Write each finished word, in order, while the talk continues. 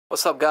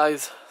What's up,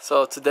 guys?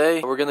 So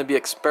today we're gonna be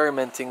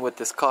experimenting with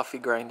this coffee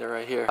grinder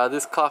right here.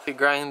 This coffee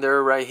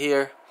grinder right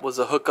here was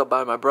a hookup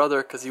by my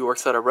brother because he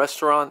works at a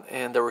restaurant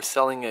and they were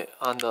selling it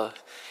on the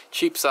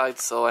cheap side,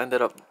 so I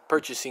ended up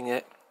purchasing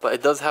it. But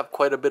it does have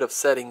quite a bit of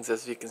settings,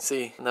 as you can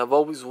see, and I've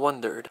always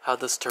wondered, how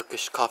does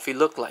Turkish coffee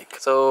look like?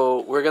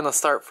 So we're gonna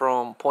start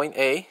from point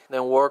A,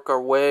 then work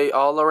our way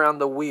all around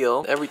the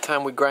wheel. Every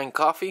time we grind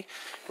coffee,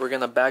 we're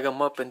gonna bag them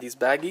up in these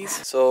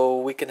baggies so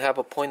we can have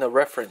a point of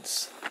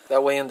reference.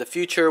 That way in the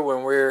future,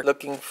 when we're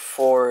looking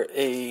for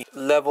a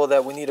level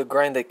that we need to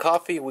grind a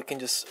coffee, we can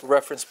just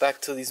reference back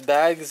to these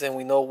bags and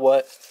we know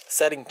what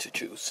setting to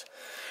choose.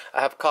 I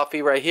have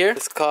coffee right here.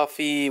 This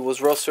coffee was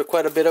roasted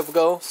quite a bit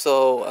ago,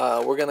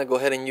 so we're gonna go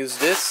ahead and use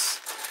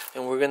this,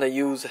 and we're gonna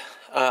use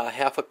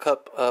half a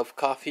cup of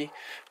coffee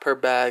per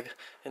bag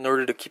in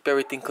order to keep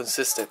everything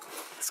consistent.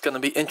 It's gonna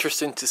be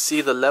interesting to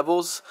see the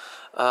levels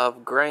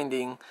of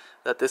grinding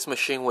that this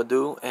machine will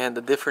do and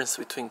the difference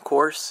between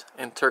coarse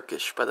and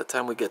Turkish by the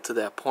time we get to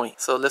that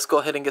point. So let's go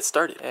ahead and get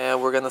started, and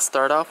we're gonna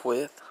start off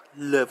with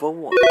level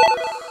 1.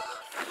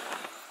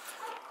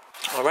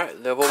 All right,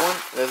 level 1,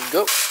 let's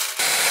go.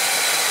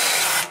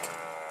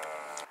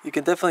 You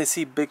can definitely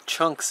see big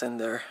chunks in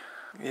there.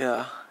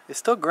 Yeah, it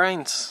still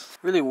grinds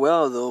really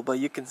well though, but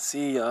you can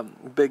see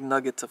big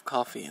nuggets of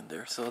coffee in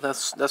there. So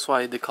that's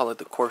why they call it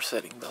the coarse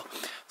setting though.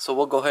 So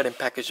we'll go ahead and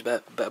package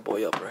that bad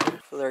boy up right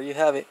here. So there you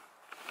have it.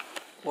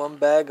 1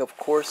 bag of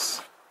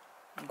coarse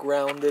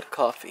grounded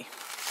coffee.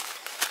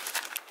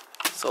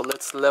 So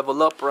let's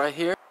level up right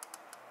here.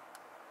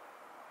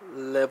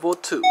 Level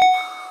 2.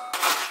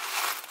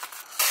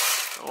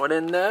 Throw it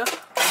in there.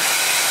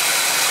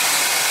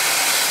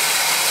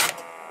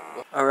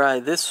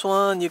 Alright, this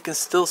one you can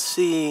still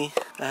see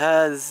it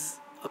has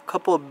a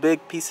couple of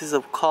big pieces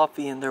of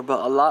coffee in there,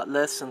 but a lot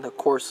less in the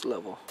coarse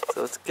level.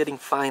 So it's getting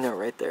finer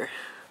right there.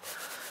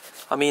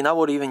 I mean, I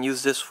would even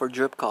use this for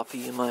drip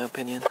coffee in my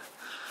opinion.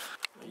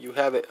 You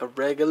have it, a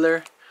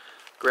regular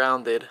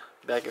grounded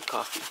bag of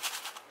coffee.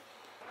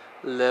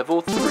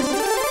 Level 3,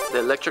 the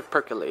electric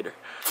percolator.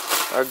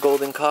 Our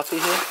golden coffee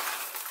here.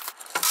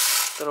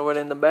 Throw it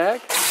in the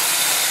bag.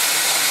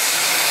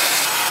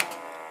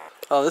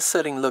 Oh, this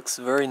setting looks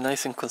very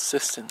nice and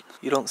consistent.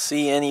 You don't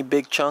see any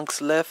big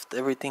chunks left.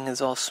 Everything is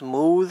all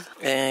smooth,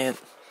 and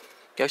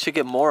you actually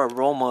get more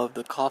aroma of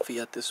the coffee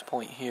at this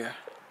point here.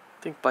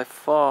 I think by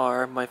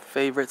far my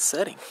favorite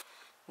setting.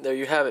 There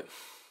you have it,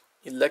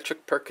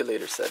 electric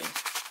percolator setting.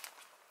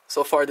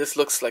 So far this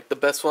looks like the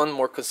best one,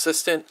 more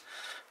consistent,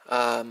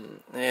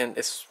 and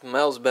it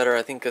smells better,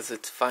 I think, because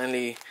it's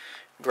finely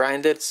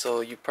grinded,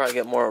 so you probably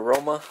get more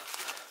aroma.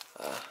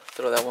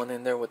 Throw that one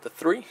in there with the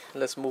 3.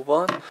 Let's move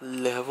on.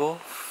 Level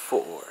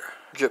 4,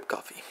 drip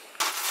coffee.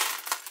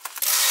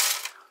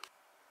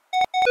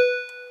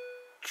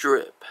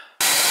 Drip.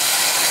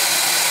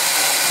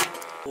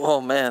 Whoa,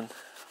 man.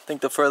 I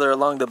think the further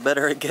along the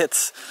better it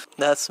gets.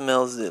 That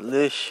smells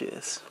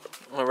delicious.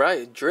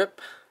 Alright, drip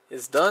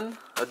is done.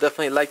 I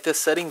definitely like this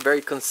setting,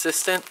 very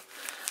consistent.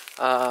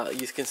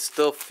 You can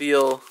still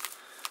feel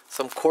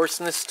some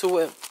coarseness to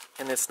it,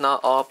 and it's not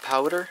all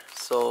powder,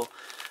 so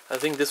I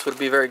think this would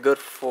be very good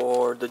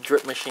for the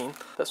drip machine.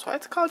 That's why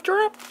it's called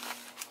drip.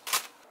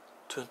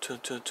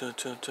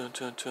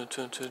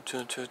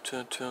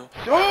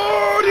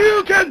 Oh,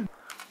 you can.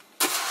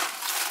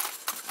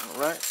 All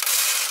right,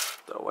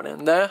 throw it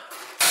in there.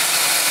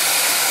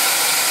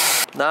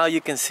 Now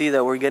you can see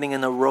that we're getting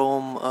an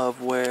aroma of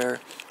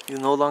where you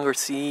no longer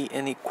see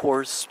any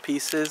coarse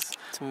pieces.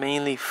 It's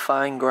mainly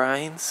fine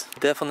grinds.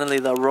 Definitely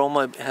the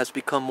aroma has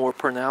become more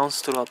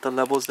pronounced throughout the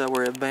levels that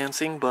we're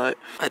advancing, but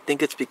I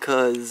think it's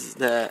because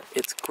that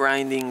it's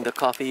grinding the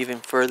coffee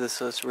even further,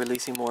 so it's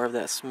releasing more of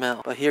that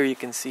smell. But here you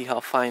can see how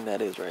fine that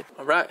is, right?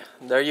 All right,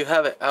 there you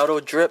have it, auto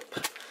drip.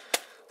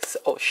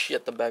 Oh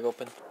shit, the bag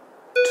open.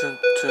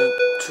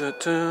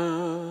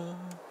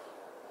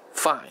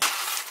 Fine.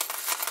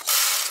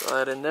 Throw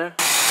that in there.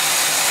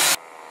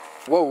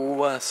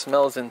 Whoa,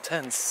 smells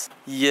intense.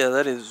 Yeah,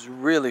 that is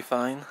really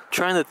fine.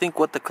 Trying to think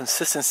what the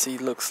consistency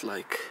looks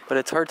like, but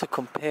it's hard to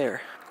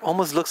compare.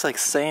 Almost looks like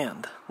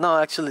sand. No,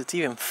 actually it's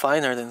even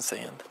finer than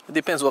sand. It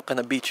depends what kind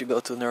of beach you go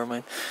to, never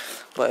mind.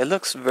 But it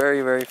looks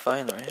very, very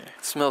fine right here.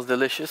 It smells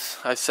delicious.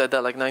 I've said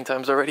that like 9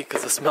 times already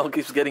because the smell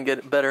keeps getting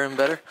better and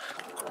better.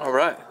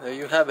 Alright, there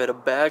you have it, a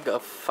bag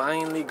of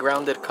finely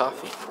grounded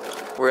coffee.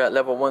 We're at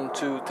level 1,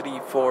 2,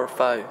 3, 4,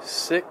 5,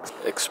 6.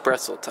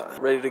 Espresso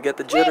time. Ready to get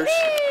the jitters?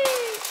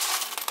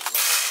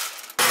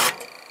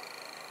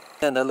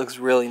 And that looks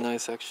really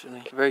nice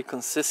actually. Very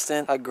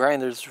consistent. That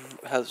grinder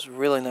has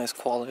really nice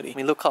quality. I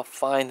mean, look how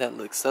fine that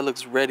looks. That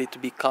looks ready to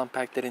be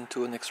compacted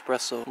into an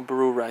espresso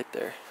brew right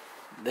there.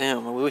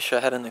 Damn, I wish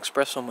I had an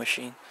espresso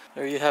machine.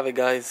 There you have it,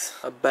 guys.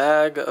 A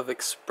bag of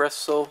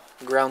espresso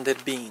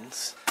grounded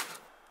beans.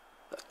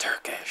 The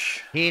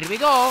Turkish. Here we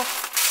go.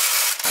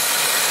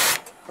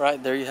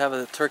 Right, there you have it,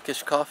 the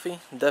Turkish coffee.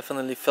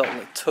 Definitely felt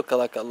like it took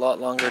like a lot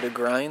longer to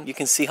grind. You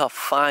can see how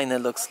fine it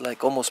looks,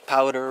 like almost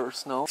powder or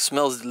snow.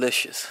 Smells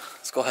delicious.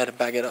 Let's go ahead and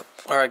bag it up.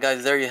 Alright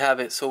guys, there you have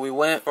it. So we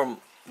went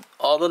from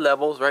all the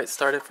levels, right?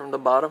 Started from the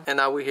bottom, and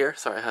now we're here.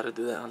 Sorry, I had to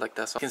do that. I like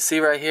that. So you can see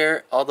right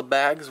here, all the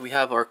bags. We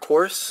have our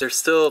coarse. There's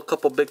still a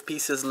couple big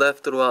pieces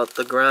left throughout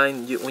the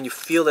grind. When you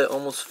feel it,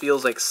 almost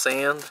feels like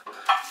sand.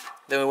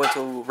 Then we went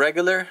to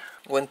regular,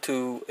 went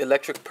to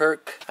electric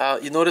perk.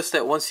 You notice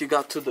that once you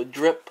got to the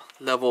drip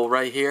level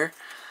right here,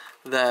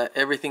 that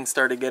everything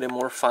started getting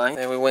more fine.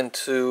 And we went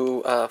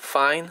to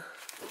fine.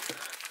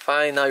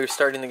 Fine, now you're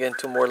starting to get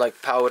into more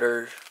like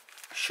powder,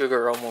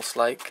 sugar almost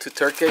like. To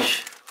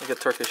Turkish. Look at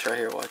Turkish right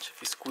here, watch.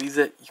 If you squeeze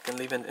it, you can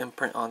leave an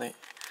imprint on it.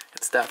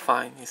 It's that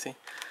fine, you see?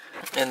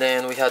 And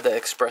then we had the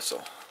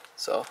espresso.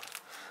 So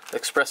the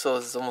espresso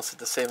is almost at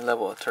the same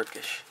level of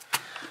Turkish.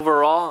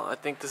 Overall, I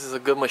think this is a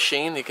good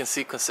machine. You can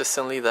see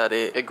consistently that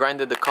it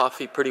grinded the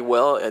coffee pretty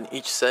well in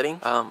each setting.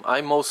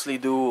 I mostly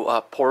do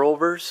pour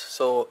overs,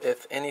 so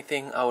if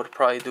anything, I would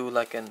probably do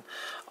like an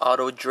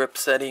auto drip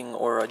setting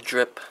or a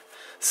drip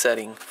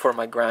setting for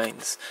my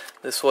grinds.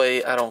 This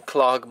way I don't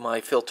clog my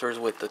filters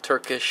with the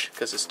Turkish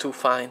because it's too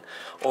fine,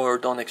 or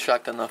don't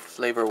extract enough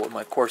flavor with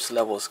my coarse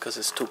levels because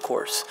it's too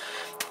coarse.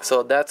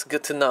 So that's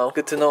good to know.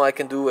 Good to know I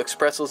can do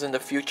espressos in the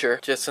future.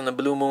 Just in the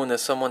blue moon,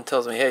 if someone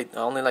tells me, hey, I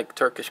only like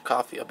Turkish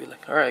coffee, I'll be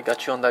like, alright, I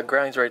got you on that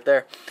grinds right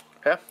there.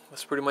 Yeah,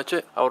 that's pretty much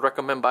it. I would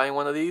recommend buying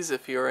one of these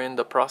if you're in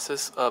the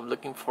process of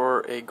looking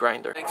for a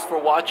grinder. Thanks for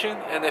watching,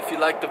 and if you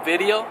like the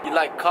video, you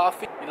like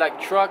coffee, you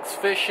like trucks,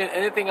 fishing,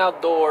 anything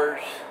outdoors,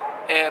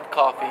 and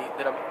coffee.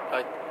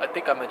 I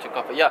think I mentioned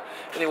coffee. Yeah.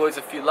 Anyways,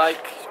 if you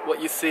like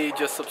what you see,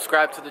 just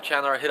subscribe to the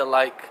channel or hit a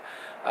like.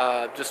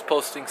 Just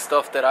posting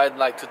stuff that I'd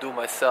like to do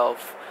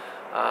myself.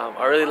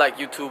 I really like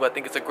YouTube. I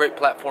think it's a great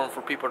platform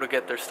for people to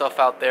get their stuff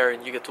out there,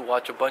 and you get to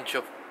watch a bunch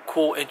of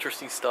cool,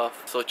 interesting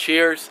stuff. So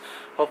cheers.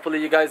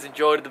 Hopefully you guys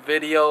enjoyed the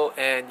video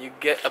and you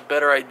get a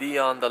better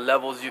idea on the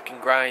levels you can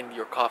grind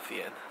your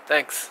coffee in.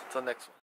 Thanks. Until next one.